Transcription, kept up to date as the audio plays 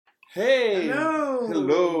Hey, Hello.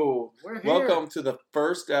 hello. We're here. Welcome to the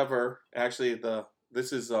first ever. Actually,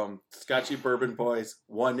 this is Scotchy Bourbon Boys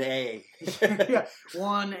 1A. Yeah,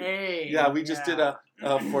 1A. Yeah, we just did a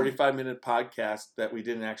 45-minute podcast that we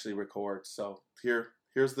didn't actually record. So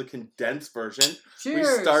here's the condensed version.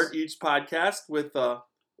 Cheers. We start each podcast with Little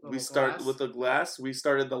with a glass. We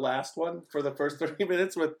started the last one for the first 30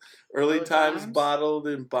 minutes with Early Times Bottled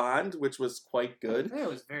in Bond, which was quite good. Yeah, it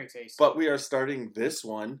was very tasty. But we are starting this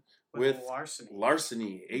one with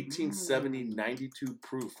Larceny 1870 92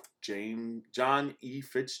 proof, John E.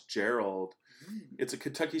 Fitzgerald. It's a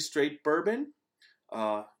Kentucky straight bourbon.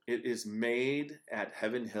 It is made at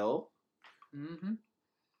Heaven Hill. Mm-hmm.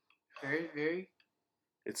 Very, very.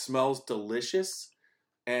 It smells delicious,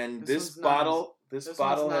 and this one's bottle one's has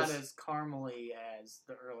not as caramely as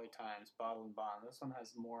the Early Times Bottled and Bond. This one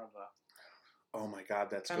has more of a. Oh my God,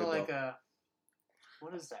 that's kind good. Kind of like though.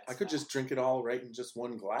 What is that? I could just drink it all right in just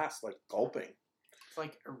one glass, like gulping. It's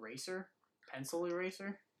like pencil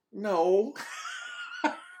eraser. No.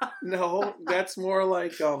 No, that's more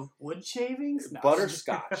like wood shavings. No.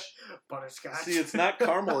 Butterscotch. Butterscotch. See, it's not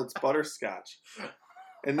caramel; it's butterscotch.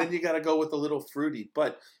 And then you got to go with a little fruity.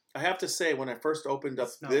 But I have to say, when I first opened up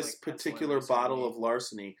this particular bottle of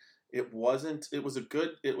Larceny, it was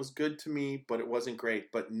good to me, but it wasn't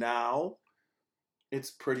great. But now,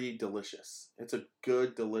 it's pretty delicious. It's a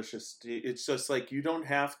good, delicious. It's just like you don't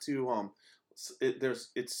have to.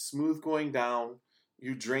 It's smooth going down.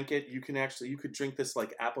 You drink it. You could drink this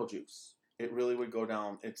like apple juice. It really would go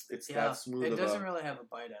down. It's that smooth. It doesn't really have a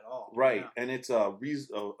bite at all. Right, yeah. And it's a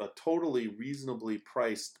totally reasonably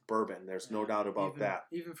priced bourbon. There's no doubt about that.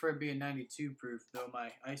 Even for it being 92 proof, though,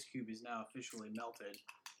 my ice cube is now officially melted,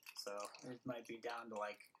 so it might be down to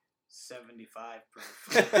like 75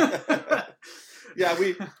 proof. Yeah,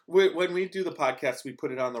 we when we do the podcast, we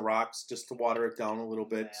put it on the rocks just to water it down a little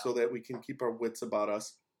bit so that we can keep our wits about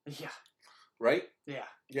us. Yeah. Right? Yeah.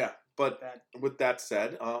 Yeah. But with that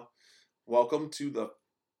said, welcome to the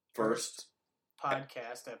first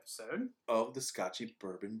podcast episode of the Scotchy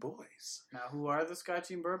Bourbon Boys. Now, who are the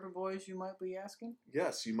Scotchy Bourbon Boys, you might be asking?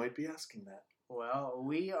 Yes, you might be asking that. Well,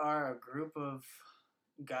 we are a group of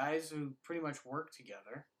guys who pretty much work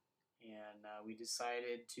together. And we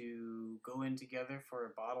decided to go in together for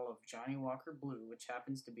a bottle of Johnnie Walker Blue, which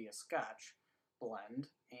happens to be a Scotch blend.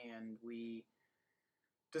 And we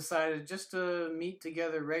decided just to meet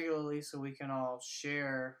together regularly so we can all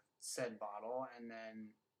share said bottle. And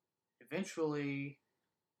then eventually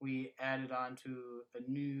we added on to a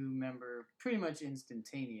new member pretty much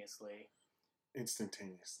instantaneously. And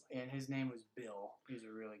his name was Bill. He's a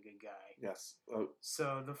really good guy. Yes.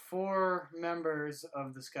 So the four members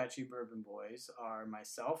of the Scotchy Bourbon Boys are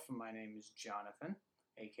myself. My name is Jonathan,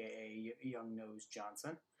 a.k.a. Young Nose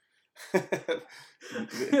Johnson.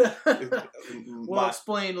 We'll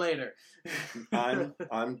explain later.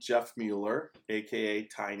 I'm Jeff Mueller, a.k.a.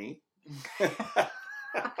 Tiny.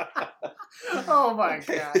 Oh my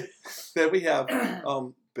God. Then we have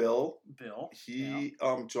Bill. He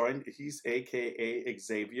joined. He's AKA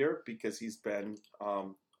Xavier because he's been.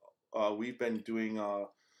 We've been doing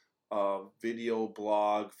a video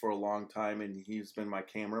blog for a long time, and he's been my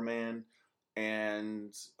cameraman.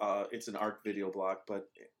 And it's an art video blog, but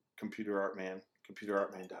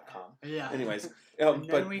computerartman.com. Yeah. Anyways, and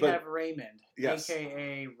then we have Raymond, yes,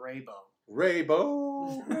 AKA Raybo.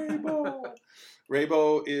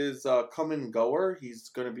 Raybo is a come and goer. He's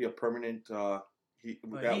going to be a permanent. At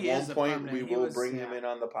one point, we will bring him in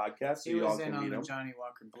on the podcast. So he was in on the Johnnie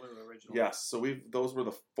Walker Blue originally. Yes, so those were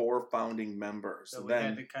the four founding members. So we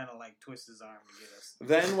had to kind of like twist his arm to get us.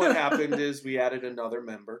 Then what happened is we added another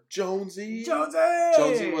member, Jonesy.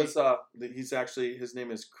 Jonesy was his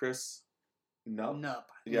name is Chris Nupp.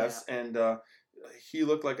 Yes, yeah. And he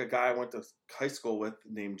looked like a guy I went to high school with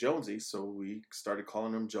named Jonesy, so we started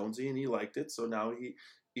calling him Jonesy, and he liked it. So now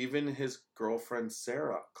even his girlfriend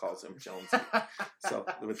Sarah calls him Jonesy. So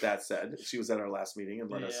with that said, she was at our last meeting and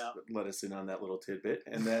let us in on that little tidbit.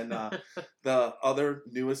 And then the other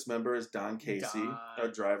newest member is Don Casey, our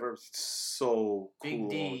driver. So cool. Big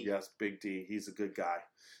D. Yes, Big D. He's a good guy.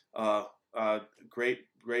 Great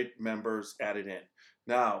members added in.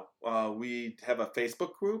 Now we have a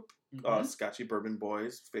Facebook group. Scotchy Bourbon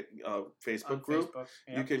Boys Facebook group. Yep.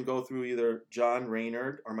 You can go through either John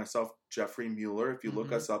Raynard or myself, Jeffrey Mueller. If you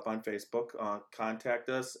look us up on Facebook, contact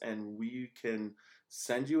us and we can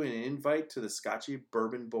send you an invite to the Scotchy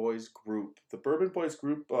Bourbon Boys group. The Bourbon Boys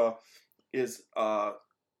group is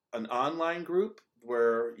an online group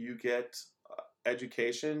where you get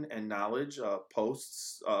education and knowledge,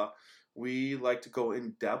 posts. We like to go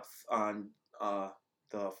in depth on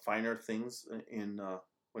the finer things in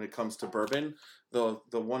when it comes to bourbon. The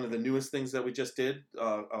one of the newest things that we just did,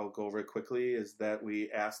 I'll go over it quickly, is that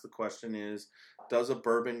we asked the question is, does a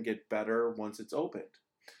bourbon get better once it's opened?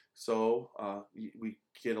 So we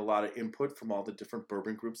get a lot of input from all the different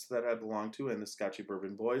bourbon groups that I belong to and the Scotchy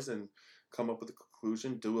Bourbon Boys, and come up with a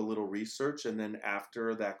conclusion, do a little research, and then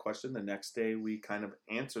after that question, the next day we kind of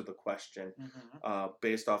answer the question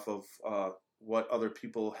based off of what other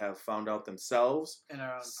people have found out themselves, in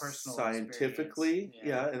our own personal scientifically,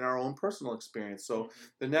 in our own personal experience. So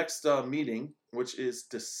the next meeting, which is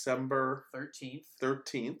December 13th,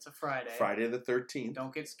 it's a Friday the 13th.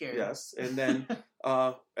 Don't get scared. Yes, and then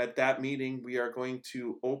at that meeting we are going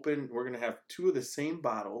to open. We're going to have two of the same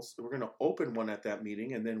bottles. We're going to open one at that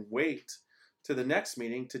meeting, and then wait to the next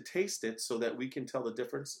meeting to taste it, so that we can tell the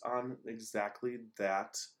difference on exactly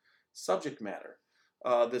that subject matter.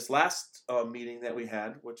 This last meeting that we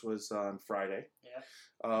had, which was on Friday,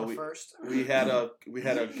 we had a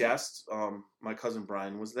guest. My cousin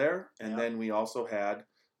Brian was there, and then we also had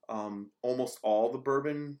almost all the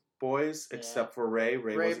bourbon boys except for Ray.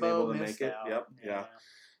 Ray wasn't able to make it.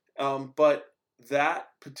 But that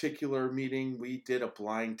particular meeting, we did a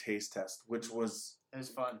blind taste test, which it was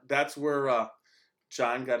fun. That's where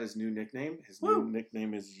John got his new nickname. His new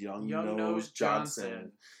nickname is Young Nose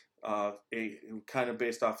Johnson. Kind of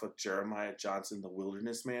based off of Jeremiah Johnson, the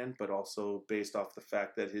Wilderness Man, but also based off the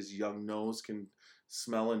fact that his young nose can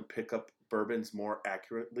smell and pick up bourbons more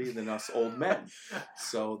accurately than us old men.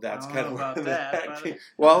 So that's kind of where that came.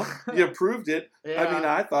 Well, you proved it. Yeah, I mean,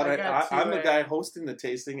 I thought I'm the guy hosting the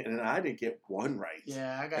tasting, and I didn't get one right.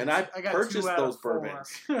 Yeah, I purchased those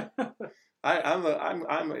bourbons.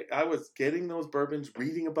 I was getting those bourbons,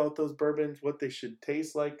 reading about those bourbons, what they should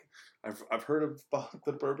taste like. I've heard about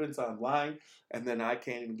the bourbons online, and then I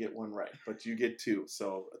can't even get one right. But you get two,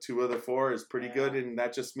 so 2 of the 4 is pretty good, and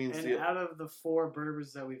that just means. And out of the 4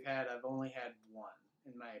 bourbons that we've had, I've only had one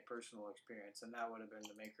in my personal experience, and that would have been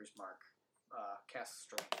the Maker's Mark cask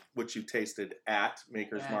strength, which you tasted at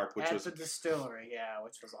Maker's Mark, which was at the distillery,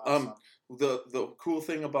 which was awesome. The cool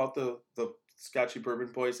thing about the Scotchy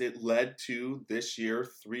Bourbon Boys, it led to this year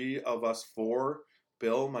 3 of us 4.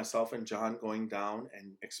 Bill, myself, and John going down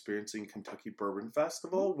and experiencing Kentucky Bourbon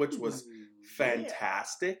Festival, which was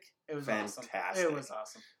fantastic. It was fantastic. Awesome. It was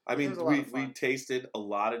awesome. I mean, we tasted a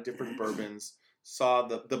lot of different bourbons. Saw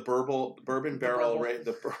the bourbon barrel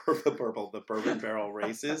the bourbon barrel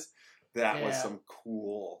races. That was some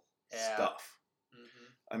cool stuff.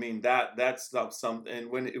 I mean, that's something. And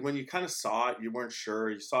when you kind of saw it, you weren't sure.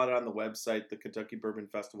 You saw it on the website, the Kentucky Bourbon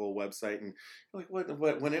Festival website, and you're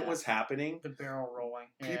like, when it was happening, the barrel rolling,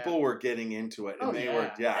 people were getting into it, and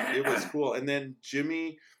it was cool. And then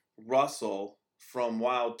Jimmy Russell from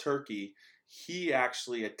Wild Turkey, he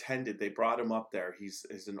actually attended. They brought him up there. He's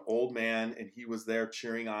an old man, and he was there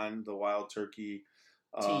cheering on the Wild Turkey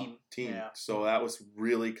team. Yeah. So that was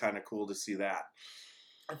really kind of cool to see that.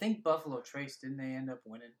 I think Buffalo Trace, didn't they end up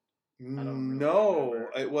winning? No,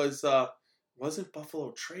 it wasn't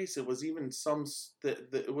Buffalo Trace. It was even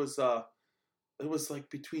it was like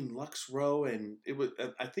between Lux Row and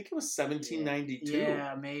I think it was 1792.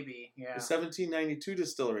 Yeah, maybe. Yeah. The 1792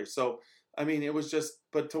 distillery. So I mean, it was just,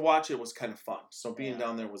 but to watch it was kind of fun. So being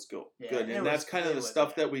down there was good. And that's kind of the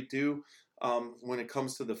stuff that we do when it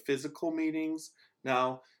comes to the physical meetings.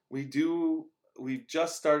 Now we've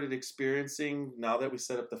just started experiencing, now that we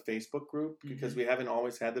set up the Facebook group, because we haven't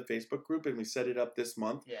always had the Facebook group, and we set it up this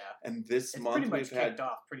month. Yeah. And this month we've kicked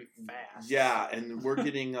off pretty fast. Yeah, and we're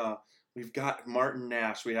getting, we've got Martin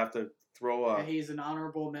Nash. We have to throw a... He's an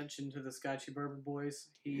honorable mention to the Scotchy Bourbon Boys.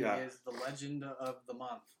 He is the legend of the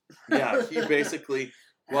month. Yeah, he basically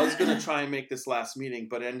was going to try and make this last meeting,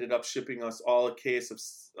 but ended up shipping us all a case of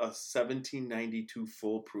 1792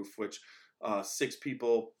 Full Proof, which 6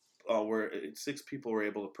 people were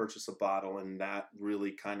able to purchase a bottle, and that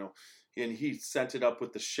really and he sent it up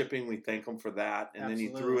with the shipping. We thank him for that. And then he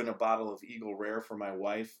threw in a bottle of Eagle Rare for my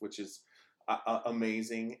wife, which is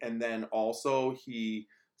amazing. And then also he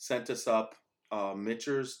sent us up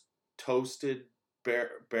Mitcher's toasted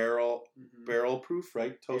barrel proof,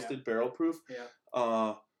 right? Toasted barrel proof.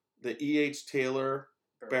 Yeah. The E.H. Taylor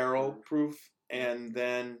barrel proof, and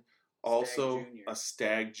then also a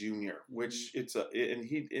Stag Junior, which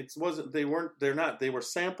they were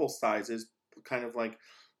sample sizes, kind of like,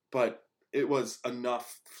 but it was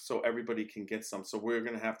enough so everybody can get some. So we're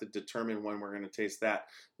going to have to determine when we're going to taste that.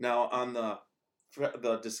 Now on the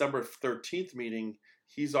December 13th meeting,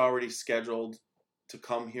 he's already scheduled to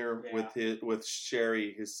come here with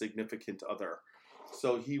Sherry, his significant other.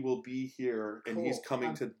 So he will be here, and he's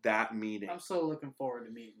coming to that meeting. I'm so looking forward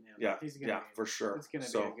to meeting him. Yeah, for sure. It's going to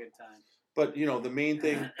be a good time. But, the main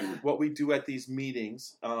thing, what we do at these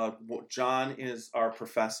meetings, John is our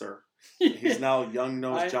professor. He's now Young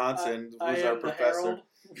Nose Johnson, who's our professor.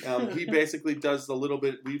 He basically does a little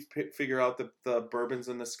bit. We figure out the bourbons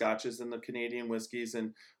and the scotches and the Canadian whiskeys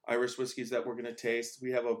and Irish whiskeys that we're going to taste.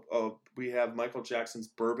 We have Michael Jackson's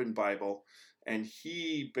Bourbon Bible, and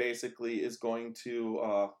he basically is going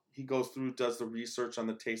to he goes through, does the research on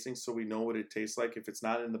the tasting, so we know what it tastes like. If it's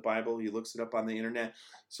not in the Bible, he looks it up on the internet,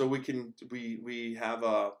 so we have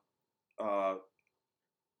a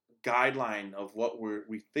guideline of what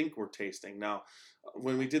we think we're tasting. Now,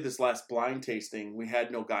 when we did this last blind tasting, we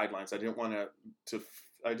had no guidelines. I didn't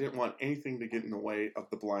want anything to get in the way of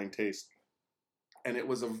the blind taste, and it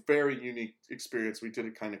was a very unique experience. We did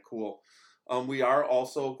it kind of cool. We are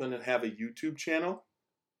also going to have a YouTube channel,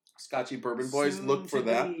 Scotchy Bourbon Boys. Look for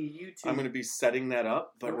that. I'm going to be setting that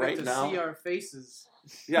up, but right now, see our faces.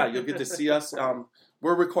 Yeah, you'll get to see us.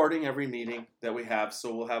 We're recording every meeting that we have,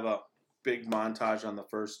 so we'll have a big montage on the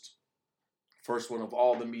first one of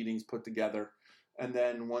all the meetings put together, and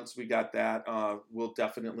then once we got that,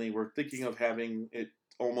 we're thinking of having it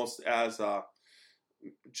almost as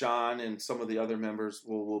John and some of the other members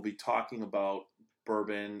will be talking about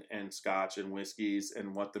bourbon and scotch and whiskeys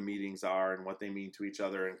and what the meetings are and what they mean to each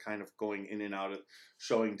other, and kind of going in and out of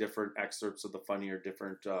showing different excerpts of the funny or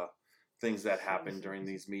different things that happen during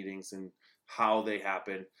these meetings and how they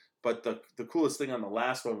happen. But the coolest thing on the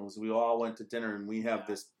last one was we all went to dinner, and we have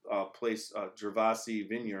this place, Gervasi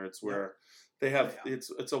Vineyards, where they have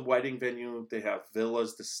it's a wedding venue. They have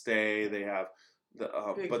villas to stay. They have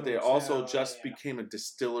but they also just became a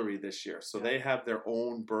distillery this year, so they have their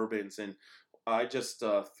own bourbons. And I just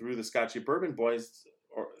through the Scotchy Bourbon Boys,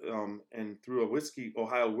 and through a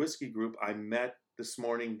Ohio whiskey group, I met this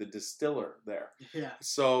morning the distiller there. Yeah.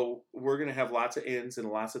 So we're going to have lots of inns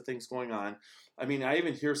and lots of things going on. I mean, I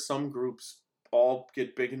even hear some groups all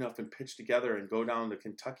get big enough and pitch together and go down to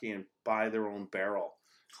Kentucky and buy their own barrel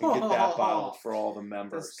and get that bottled for all the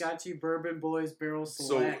members. The Scotchy Bourbon Boys Barrel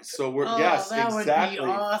Select. So we're exactly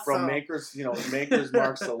awesome. From Makers, Makers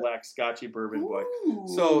Mark Select Scotchy Bourbon Boy.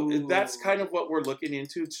 So that's kind of what we're looking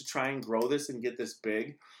into to try and grow this and get this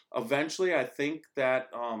big. Eventually, I think that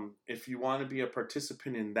if you want to be a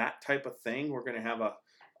participant in that type of thing, we're going to have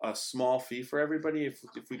a small fee for everybody. If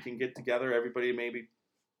we can get together, everybody maybe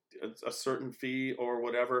a certain fee or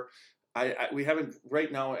whatever. We haven't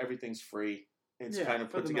right now. Everything's free. It's kind of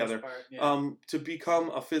put together. Part, to become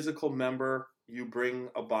a physical member, you bring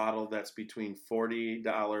a bottle that's between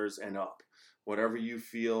 $40 and up. Whatever you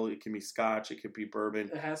feel, it can be scotch, it could be bourbon.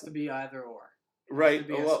 It has to be either or. Right. It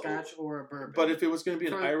has to be a scotch or a bourbon. But if it was going to be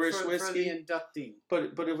an Irish whiskey for the inducting. But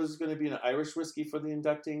if it was going to be an Irish whiskey for the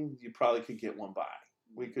inducting, you probably could get one by.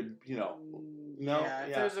 We could, no.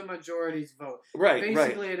 If there's a majority's vote. Right.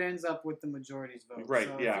 Basically, it ends up with the majority's vote. Right.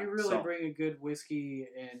 So if you really bring a good whiskey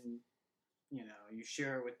and you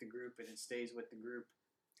share it with the group and it stays with the group,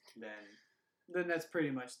 then that's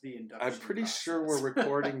pretty much the induction. I'm pretty sure we're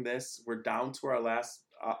recording this. We're down to our last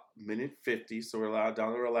minute 50, so we're down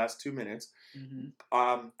to our last 2 minutes. Mm-hmm.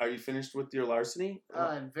 Are you finished with your larceny?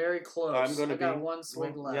 I'm very close. I got one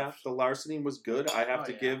swig left. Yeah, the larceny was good. I have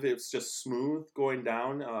to give it's just smooth going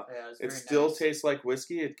down. It still tastes like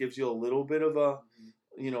whiskey. It gives you a little bit of a,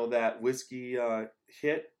 that whiskey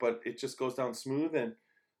hit, but it just goes down smooth. And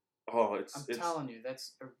I'm telling you,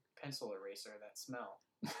 that's a pencil eraser, that smell.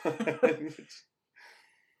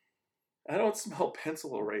 I don't smell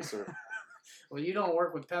pencil eraser. Well, you don't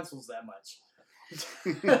work with pencils that much.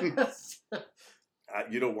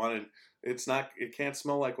 You don't want to. It can't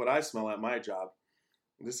smell like what I smell at my job.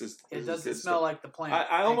 It doesn't smell like the plant.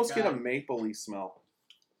 I almost get a mapley smell.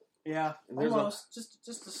 Yeah, almost.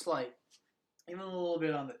 Just a slight. Even a little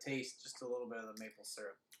bit on the taste, just a little bit of the maple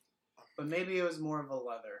syrup. But maybe it was more of a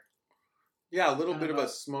leather. Yeah, a little bit of a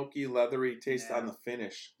smoky, leathery taste on the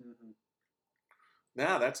finish. Mm-hmm.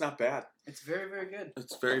 Nah, that's not bad. It's very, very good.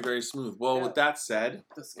 It's very, very smooth. Well, with that said...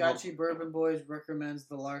 The Scotchy Bourbon Boys recommends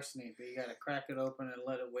the larceny, but you got to crack it open and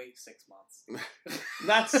let it wait 6 months.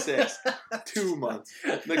 Not 6. 2 months.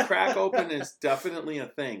 The crack open is definitely a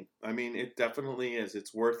thing. I mean, it definitely is.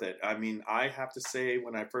 It's worth it. I mean, I have to say,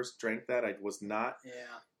 when I first drank that, I was not...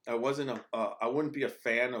 Yeah. I wouldn't be a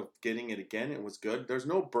fan of getting it again. It was good. There's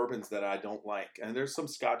no bourbons that I don't like. And there's some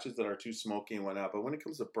scotches that are too smoky and whatnot. But when it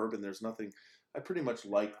comes to bourbon, there's nothing... I pretty much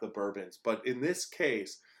like the bourbons. But in this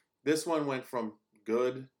case, this one went from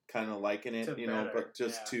good, kind of liking it, but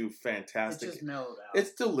just to fantastic. It just mellowed out.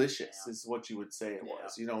 It's delicious, is what you would say it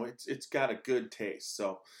was. It's got a good taste.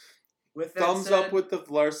 So, with that thumbs said, up with the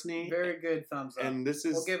larceny. Very good thumbs up. And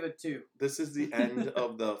we'll give it 2. This is the end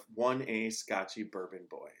of the 1A Scotchy Bourbon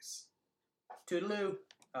Boys. Toodaloo.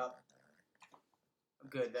 Oh,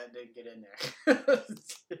 good. That didn't get in there.